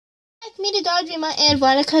It's me, the dog dreamer, and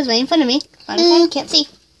Veronica's right in front of me. Veronica can't see.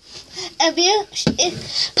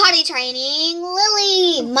 Potty training,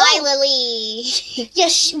 Lily, Lily.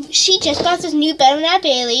 Yes, she just got this new bed on that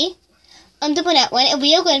Bailey. The brunette one, and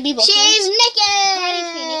we are going to be both. She's naked. Potty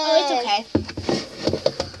training. Oh, it's okay.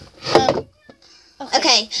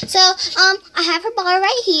 Okay, so I have her bottle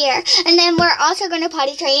right here, and then we're also going to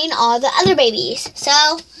potty train all the other babies.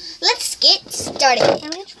 So let's get started. I'm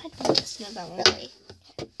going to try to put this in that one. Really?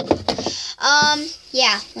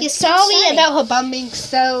 Yeah. You're sorry about her bum being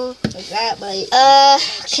so like that, but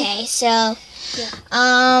okay, so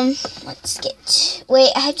let's get.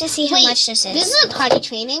 Wait, I have to see how much this is. This is a potty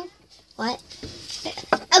training. What?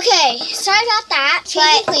 Okay, sorry about that.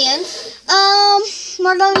 Changing plans.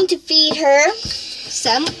 We're going to feed her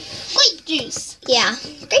some grape juice. Yeah,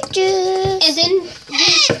 grape juice. And then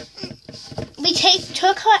we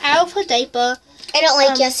took her out of her diaper. I don't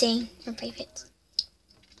like guessing her favorites.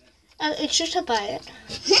 It's just about it.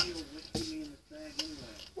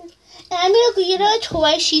 And I'm going to get her a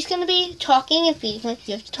toy. She's going to be talking and feeding her.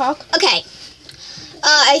 You have to talk. Okay.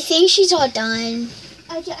 I think she's all done.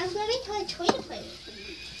 I'm getting her a toy to play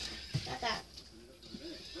with. Got that.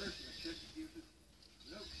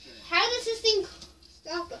 How does this thing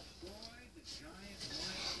stop her?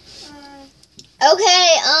 Okay,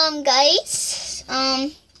 guys.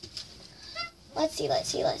 Let's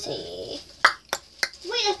see.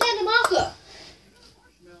 Wait, I found a marker.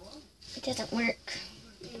 It doesn't work.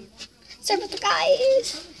 Sorry about the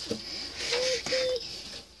guys.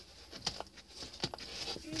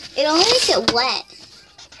 It only makes it wet.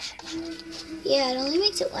 Yeah, it only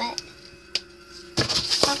makes it wet.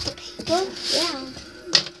 Off the paper? Yeah.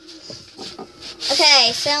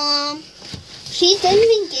 Okay, so she's done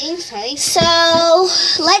even getting size. So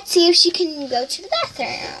let's see if she can go to the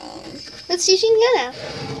bathroom. Let's see if she can get out.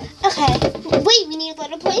 Okay. Wait, we need to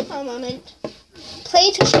let her play for a moment.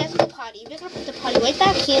 Play till she has the potty. We're gonna put the potty right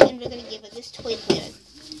back here, and we're gonna give her this toy plan.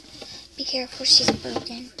 Be careful, she's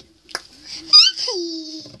broken.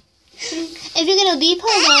 If you're gonna leave her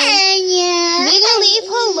alone, we're gonna leave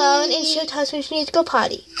her alone, and she'll tell us when she needs to go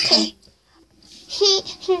potty. Okay.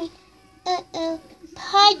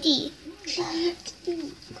 Potty.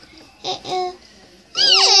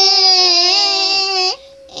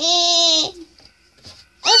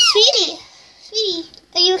 Oh, sweetie,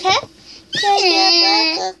 are you okay?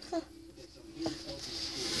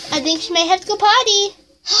 I think she may have to go potty.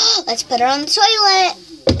 Let's put her on the toilet.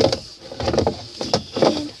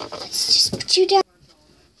 And let's just put you down.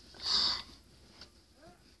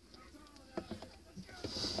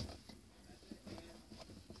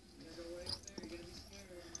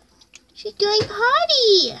 She's doing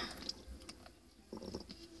potty.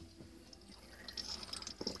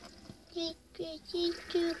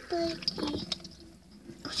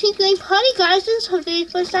 She's doing potty, guys. This is her very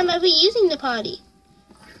first time ever using the potty.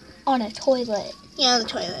 On a toilet. Yeah, on the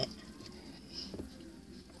toilet.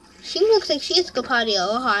 She looks like she has to go potty a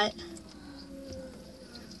lot.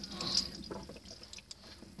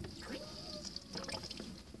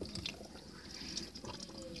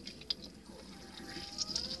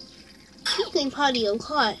 She's doing potty a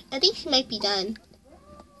lot. I think she might be done.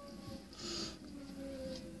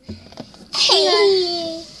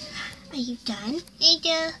 Hey. Are you done?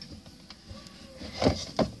 Ada?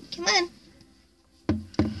 Come on.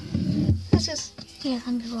 This is... Yeah,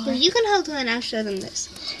 you can hold her now show them this.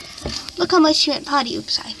 Look how much she went potty.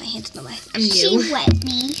 Oops, sorry, my hand's in the way. She wet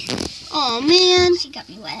me. Oh, man. She got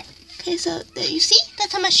me wet. Okay, so there you see?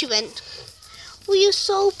 That's how much she went. Well, you're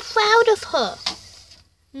so proud of her.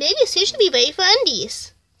 Maybe she should be ready for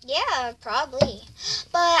undies. Yeah, probably.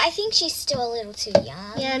 But I think she's still a little too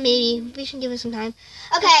young. Yeah, maybe. We should give her some time.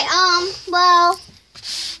 Okay, well,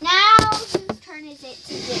 now whose turn is it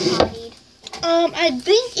to get pottied? I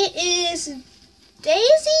think it is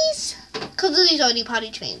Daisy's. Because Lily's already potty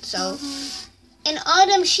trained, so. And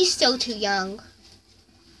Autumn, she's still too young.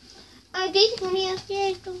 Daisy, let me ask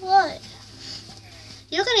you what?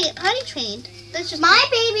 You're going to get potty trained. That's just my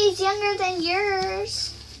baby's younger than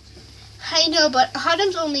yours. I know, but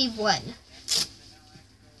Autumn's only 1.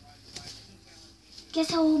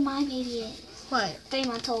 Guess how old my baby is? What? 3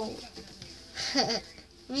 months old.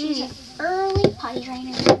 She's an early potty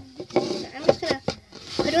trainer. I'm just gonna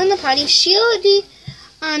put her in the potty. She already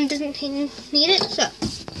doesn't need it, so I'm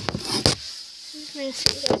just gonna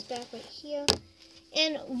see this back right here.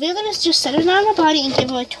 And we're gonna just set her down on her body and give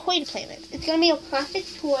her a toy to play with. It's gonna be a plastic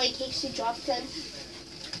toy in case she drops it.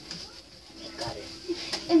 Got it.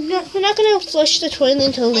 And we're not gonna flush the toilet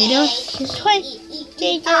until later. Here's the toy.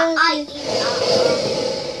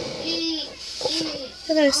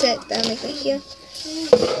 We're gonna set it down like right here.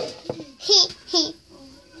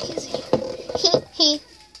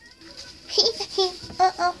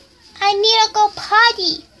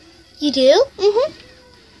 You do? Mm-hmm.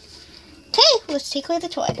 Okay, let's take away the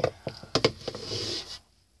toy.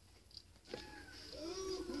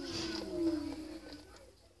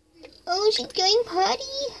 Oh, she's going potty.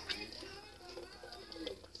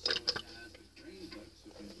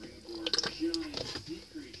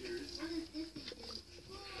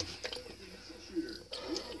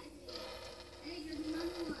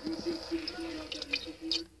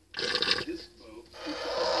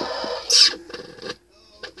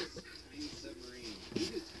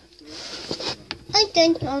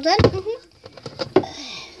 All done. Okay.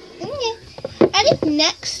 I think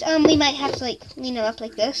next, we might have to like lean it up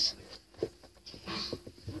like this.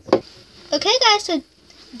 Okay, guys. So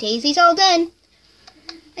Daisy's all done.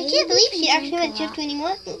 I can't believe she actually went shift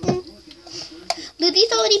anymore.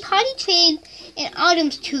 Lucy's already potty trained, and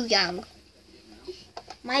Autumn's too young.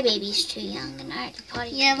 My baby's too young, and I already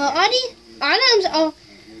potty. Yeah, well, Autumn's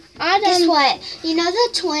Guess what? You know the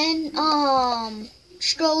twin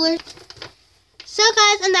stroller. So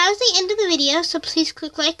guys, and that was the end of the video, so please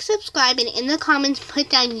click like, subscribe, and in the comments put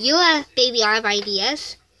down your baby Olive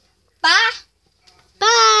ideas. Bye!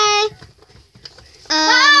 Bye!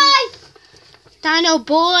 Bye! Dino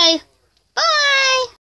boy!